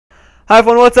Hi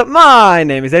everyone, what's up? My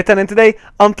name is Ethan and today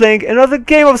I'm playing another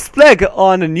game of Splegg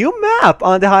on a new map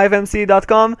on the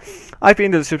hivemc.com. IP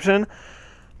in the description.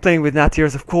 Playing with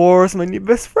natirs, of course, my new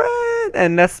best friend.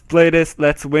 And let's play this,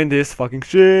 let's win this fucking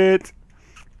shit.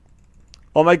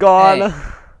 Oh my god. Hey.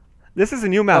 This is a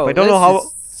new map, Oh, I don't know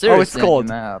how it's called.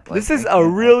 Map, This is a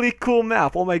really cool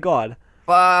map, oh my god.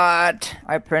 But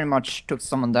I pretty much took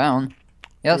someone down.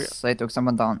 Yes, I took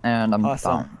someone down and I'm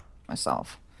down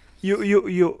myself.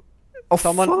 Oh,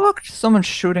 Fuck! Someone's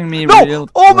shooting me no! real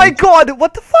Oh good. my god,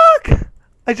 what the fuck?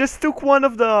 I just took one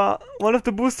of the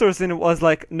boosters and it was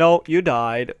like, no, you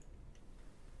died.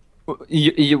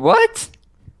 You what?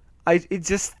 It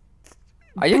just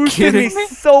Are you boosted kidding me me?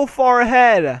 so far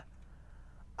ahead.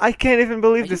 I can't even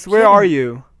believe this. Where are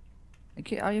you?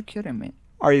 Are you kidding me?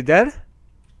 Are you dead?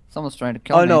 Someone's trying to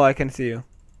kill me. Oh no, I can see you.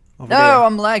 Over No, there.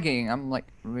 I'm lagging. I'm like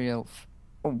real.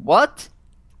 What?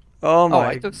 Oh my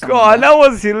I took someone god, down. that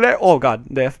was hilarious. Oh god,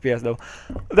 the FPS though.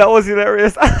 That was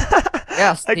hilarious.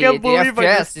 Yes, I the can't believe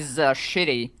FPS is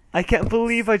shitty. I can't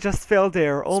believe I just fell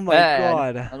there. Oh It's my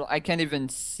bad. god. I can't even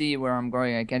see where I'm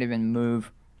going. I can't even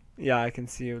move. Yeah, I can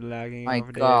see you lagging My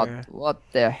over god, there. what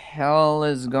the hell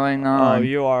is going Oh, on?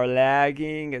 you are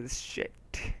lagging as shit.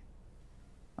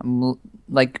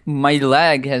 Like my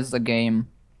lag has the game.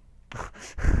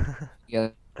 Yeah,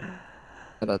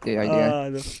 that's the idea. Oh,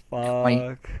 the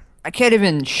fuck. I can't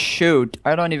even shoot.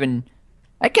 I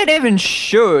can't even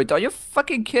shoot. Are you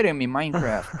fucking kidding me,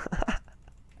 Minecraft?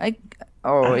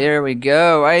 Oh, here we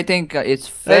go. I think it's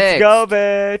Let's fixed. go,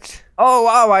 bitch. Oh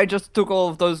wow, I just took all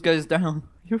of those guys down.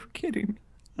 You're kidding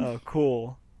me. Oh,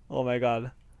 cool. Oh my god.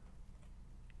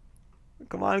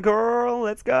 Come on, girl.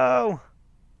 Let's go.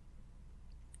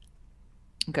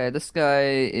 Okay, this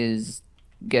guy is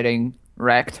getting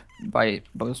wrecked by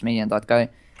both me and that guy.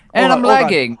 And I'm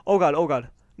lagging. Oh god, oh god.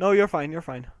 No, you're fine, you're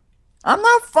fine. I'm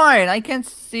not fine. I can't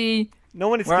see No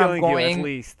one is where I'm killing you, going. at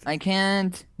least. I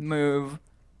can't move.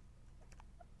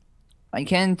 I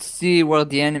can't see where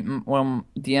the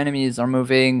enemies are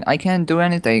moving. I can't do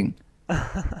anything.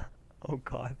 Oh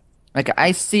god. Like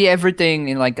I see everything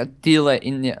in like a delay,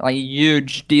 a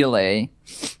huge delay,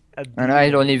 and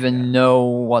I don't even know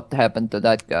what happened to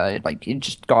that guy. Like he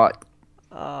just got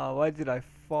Why did I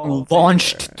fall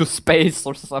launched there? to space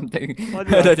or something. Why I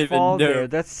did don't I fall even know. there?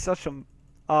 That's such a...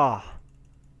 Ah.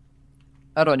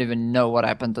 I don't even know what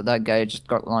happened to that guy. He just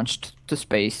got launched to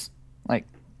space. Like,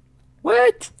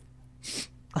 what?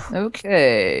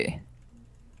 Okay.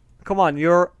 Come on,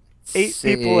 you're 8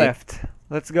 people left.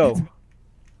 Let's go.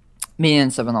 Me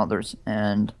and 7 others,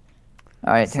 and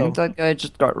I think that guy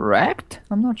just got wrecked.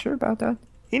 I'm not sure about that.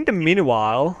 In the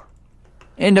meanwhile...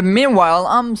 In the meanwhile,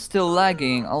 I'm still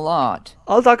lagging a lot.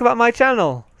 I'll talk about my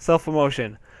channel.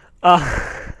 Self-promotion.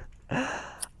 I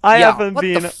haven't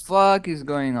been... What the fuck is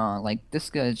going on? Like,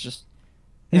 this guy is just...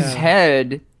 His Yeah.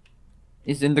 head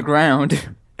is in the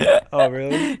ground. Oh,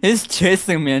 really? He's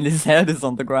chasing me and his head is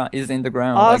on the ground. Is in the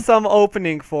ground. Awesome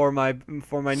opening for my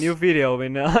new video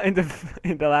in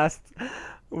the last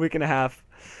week and a half.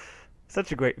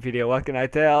 Such a great video. What can I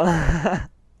tell?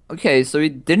 Okay, so he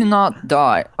did not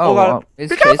die. Oh, Oh, god! wow.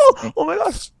 It's Be chasing careful! me. Oh my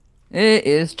gosh! It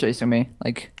is chasing me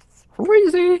like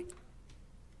crazy.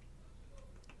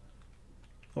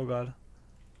 Oh god!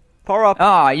 Power up!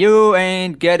 Ah, you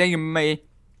ain't getting me.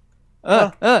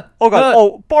 Oh god!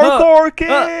 Oh, parkour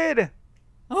kid!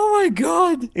 Oh my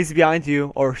god! Is behind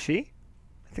you or she?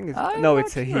 I think it's I'm no, not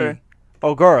it's a sure. he.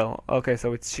 Oh, girl. Okay,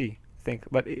 so it's she. I think,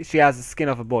 but she has the skin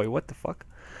of a boy. What the fuck?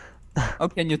 How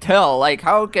can you tell? Like,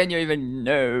 how can you even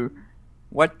know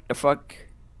what the fuck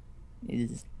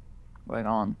is going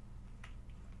on?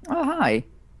 Oh, hi.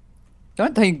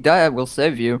 Don't think that will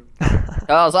save you.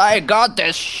 Cause I got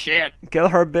this shit. Kill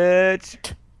her,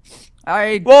 bitch!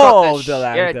 I got Whoa! this The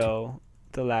lag shit. though.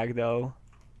 The lag though.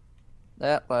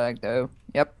 That lag though.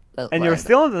 Yep. That And you're lag.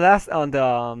 still on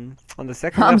the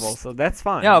second I'm level, so that's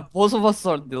fine. Yeah, both of us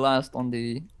are the last on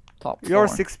the top You're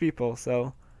floor. 6 people,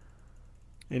 so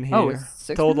in here. Oh, it's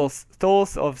 6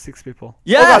 Totals of 6 people.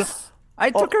 Yes!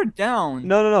 I Oh. took her down.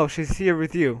 No, she's here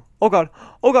with you. Oh god.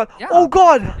 Oh god. Yeah, Oh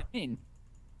god. I mean,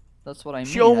 that's what I mean.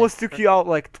 She almost took you out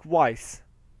like twice.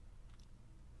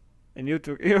 And you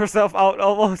took yourself out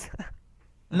almost.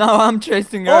 No, I'm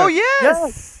chasing her. Oh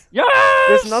yes! Yes!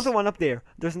 There's another one up there.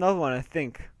 There's another one, I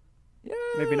think. Yes!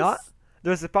 Maybe not.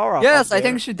 There's a power up. Yes, up I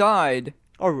there. think she died.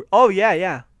 Oh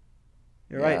yeah.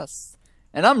 You're right. Yes.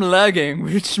 And I'm lagging,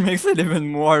 which makes it even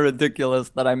more ridiculous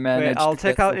that I Wait, managed I'll to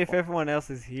check get out so if far. everyone else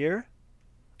is here.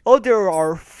 Oh, there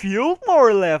are few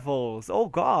more levels. Oh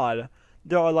god.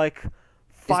 There are like Is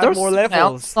 5 there more someone levels.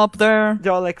 else up there?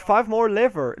 There are like 5 more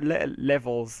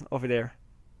levels over there.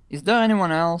 Is there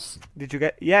anyone else? Did you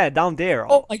get? Yeah, down there.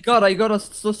 Oh my god, I got a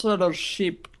sort of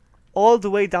sheep. All the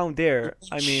way down there.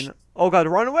 I mean, oh god,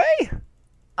 run away!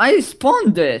 I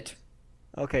spawned it.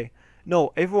 Okay.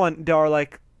 No, everyone, there are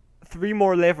like 3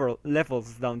 more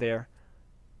levels down there.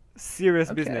 Serious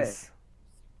Okay. business.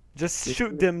 Just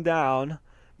shoot them down.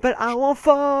 But I won't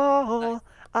fall.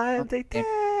 I am Okay.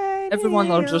 titanium.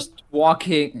 Everyone are just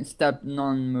walking,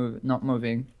 not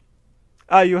moving.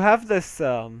 You have this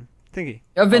thingy.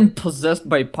 You have been possessed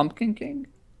by Pumpkin King?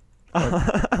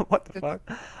 What the fuck?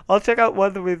 I'll check out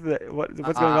what's going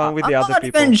on with the other I'm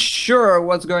people. not even sure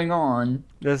what's going on.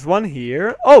 There's one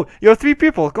here. Oh, you're 3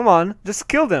 people. Come on, just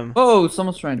kill them. Oh,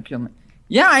 someone's trying to kill me.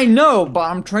 Yeah, I know, but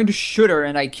I'm trying to shoot her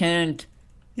and I can't.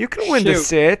 You can win this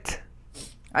shit.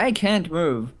 I can't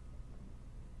move.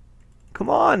 Come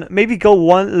on, maybe go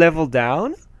 1 level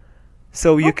down,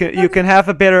 so you can have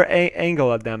a better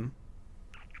angle at them.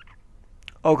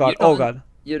 Oh god, oh god.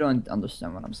 You don't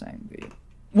understand what I'm saying, do you?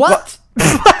 What?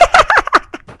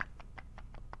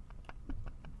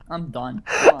 I'm done.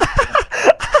 Come on.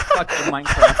 Fuck your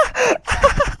Minecraft.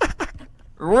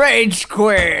 Rage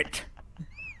quit.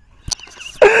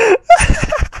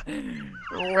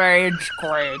 Rage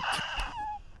quit.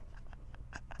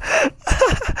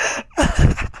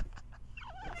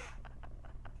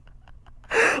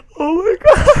 Oh my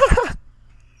god.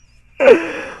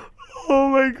 Oh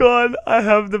my god, I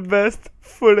have the best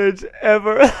footage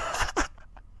ever.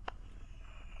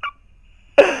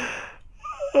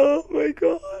 Oh my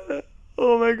god.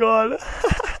 Oh my god.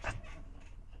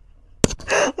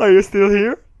 Are you still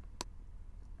here?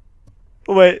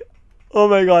 Wait. Oh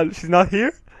my god, she's not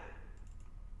here?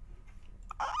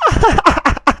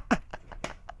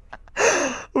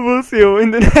 We'll see you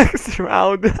in the next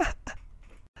round.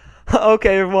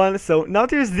 Okay, everyone. So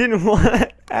natirs didn't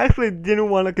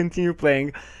want to continue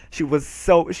playing. She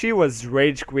was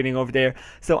rage quitting over there.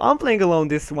 So I'm playing alone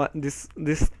this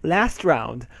last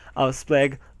round of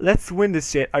Splegg. Let's win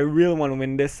this shit. I really want to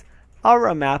win this.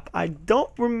 Our map. I don't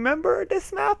remember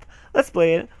this map. Let's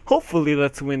play it. Hopefully,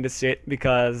 let's win this shit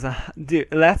because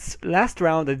dude, last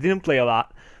round I didn't play a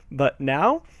lot, but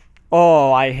now,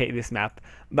 oh, I hate this map.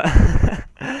 But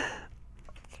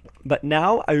but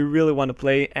now I really want to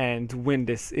play and win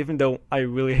this, even though I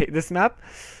really hate this map.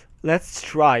 Let's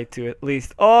try to at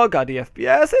least. Oh god, the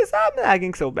FPS is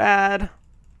lagging so bad.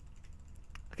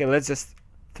 Okay, let's just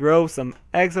throw some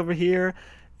eggs over here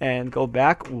and go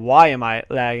back. Why am I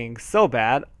lagging so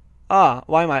bad?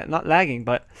 Why am I not lagging?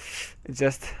 But it's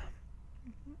just,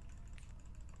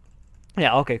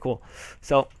 yeah. Okay, cool.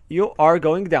 So you are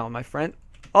going down, my friend.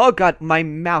 Oh god, my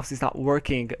mouse is not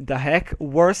working. The heck,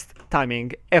 worst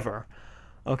timing ever.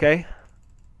 Okay.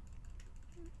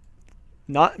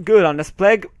 Not good on the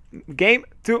Splegg game.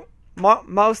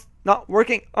 Mouse not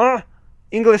working.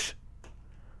 English.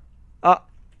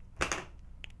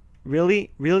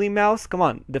 Really, mouse? Come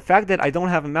on. The fact that I don't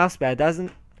have a mouse pad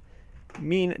doesn't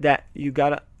mean that you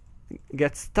gotta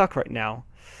get stuck right now.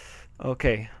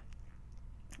 Okay.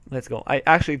 Let's go. I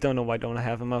actually don't know why I don't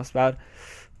have a mouse pad.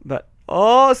 But,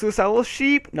 oh, suicidal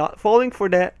sheep. Not falling for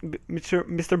that, Mr.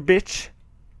 Bitch.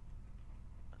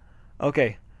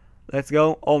 Okay. Let's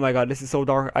go. Oh my god, this is so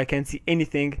dark. I can't see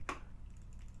anything.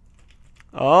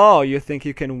 Oh, you think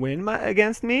you can win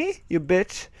against me? You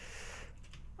bitch.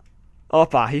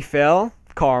 Opa, he fell.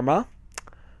 Karma.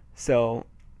 So,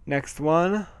 next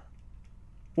one.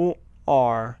 Who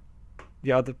are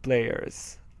the other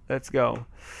players? Let's go.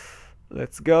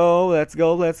 Let's go.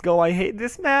 I hate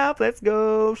this map. Let's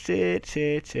go. Shit.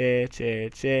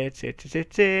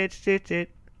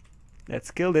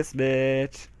 Let's kill this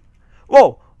bitch.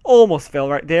 Whoa! Almost fell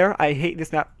right there. I hate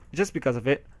this map just because of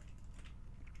it.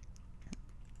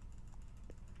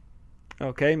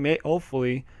 Okay,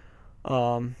 hopefully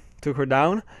took her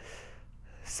down.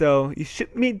 So you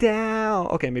shoot me down.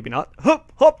 Okay, maybe not.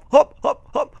 Hop.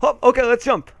 Okay, let's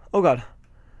jump. Oh god.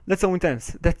 That's so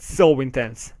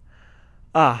intense.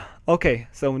 Okay,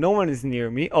 so no one is near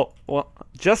me. Oh, well,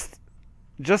 just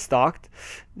talked.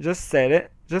 Just said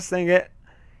it. Just saying it.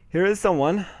 Here is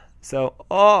someone. So,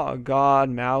 oh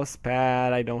god, mouse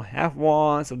pad. I don't have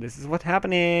one, so this is what's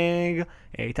happening.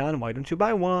 Eitan, why don't you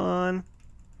buy one?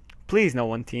 Please, no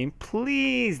one team.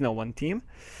 Please, no one team.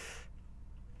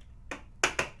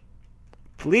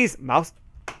 Please, mouse.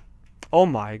 Oh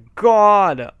my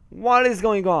god. What is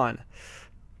going on?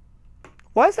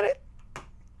 Why isn't it?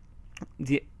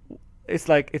 It's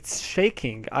like it's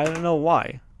shaking. I don't know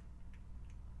why.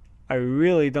 I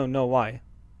really don't know why.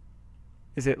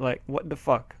 Is it like, what the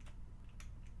fuck?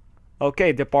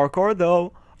 Okay, the parkour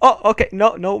though. Oh, okay.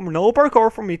 No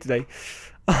parkour for me today.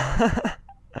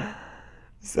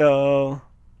 So,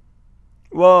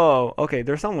 Whoa. Okay,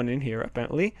 there's someone in here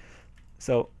apparently.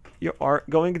 So you are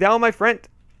going down, my friend.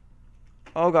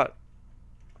 Oh god.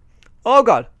 Oh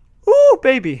god. Ooh,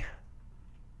 baby.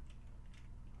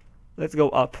 Let's go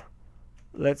up.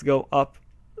 Let's go up.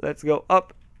 Let's go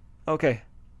up. Okay,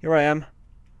 here I am.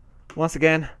 Once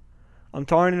again, I'm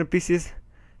torn into pieces.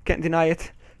 Can't deny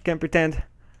it. Can't pretend.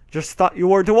 Just thought you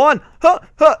were the one. Huh,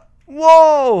 huh.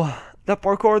 Whoa! That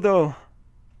parkour though.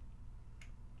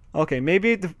 Okay,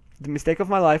 maybe the mistake of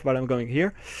my life, but I'm going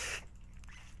here.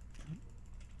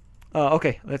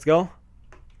 Okay, let's go.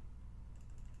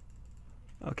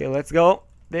 Okay, let's go.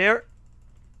 There.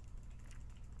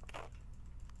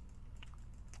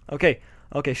 Okay,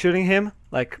 okay, shooting him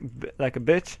like a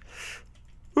bitch.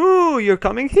 Ooh, you're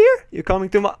coming here? You're coming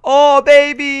to my... Oh,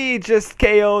 baby! Just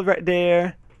KO'd right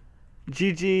there.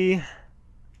 GG.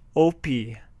 OP.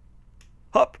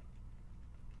 Hop.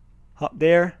 Hop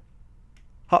there.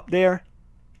 Hop there.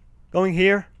 Going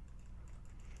here.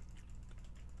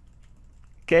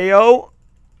 KO.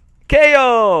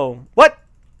 KO! What?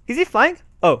 Is he flying?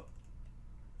 Oh.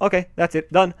 Okay, that's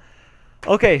it. Done.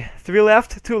 Okay, 3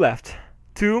 left, 2 left.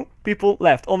 2 people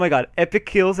left. Oh my god, epic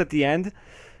kills at the end.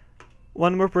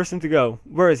 1 more person to go.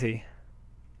 Where is he?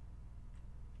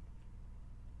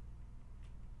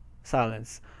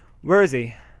 Silence. Where is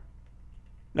he?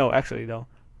 No, actually though.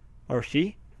 Or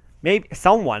she? Maybe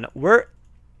someone. Where?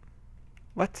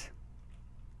 What?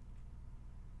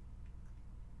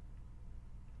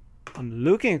 I'm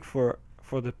looking for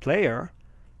the player,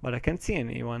 but I can't see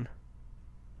anyone.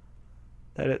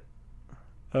 That it.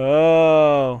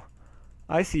 Oh,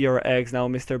 I see your eggs now,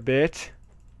 Mr. Bitch.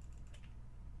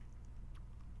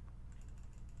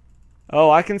 Oh,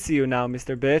 I can see you now,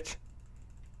 Mr. Bitch.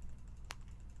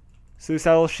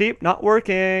 Suicidal sheep, not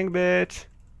working, bitch.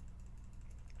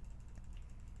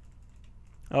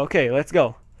 Okay, let's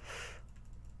go.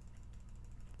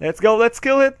 Let's go, let's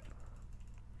kill it.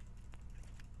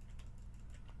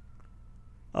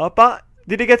 Oppa,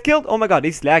 did he get killed? Oh my god,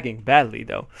 he's lagging badly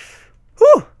though.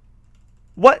 Whew!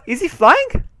 What? Is he flying?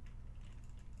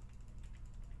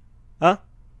 Huh?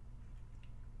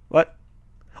 What?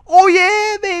 Oh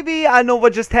yeah, baby! I know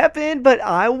what just happened, but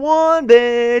I won,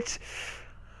 bitch!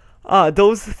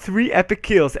 Those 3 epic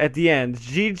kills at the end.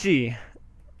 GG.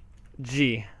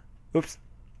 G. Oops.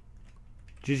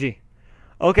 GG.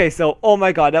 Okay, so oh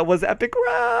my god, that was epic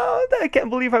round! I can't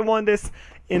believe I won this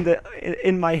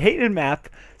in my hated map.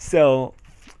 So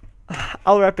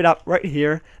I'll wrap it up right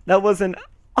here. That was an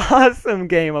awesome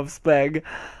game of Splegg.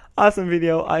 Awesome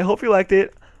video. I hope you liked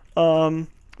it.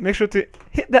 Make sure to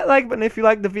hit that like button if you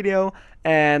liked the video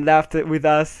and laughed with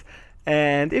us.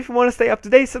 And if you want to stay up to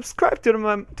date, subscribe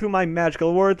to my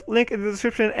magical world. Link in the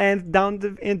description and down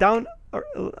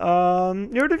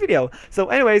near the video. So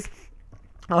anyways,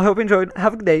 I hope you enjoyed.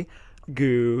 Have a good day.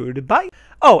 Goodbye.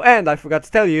 Oh, and I forgot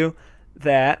to tell you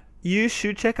that you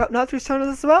should check out natirs channel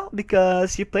as well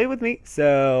because she played with me.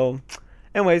 So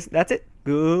anyways, that's it.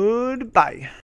 Goodbye.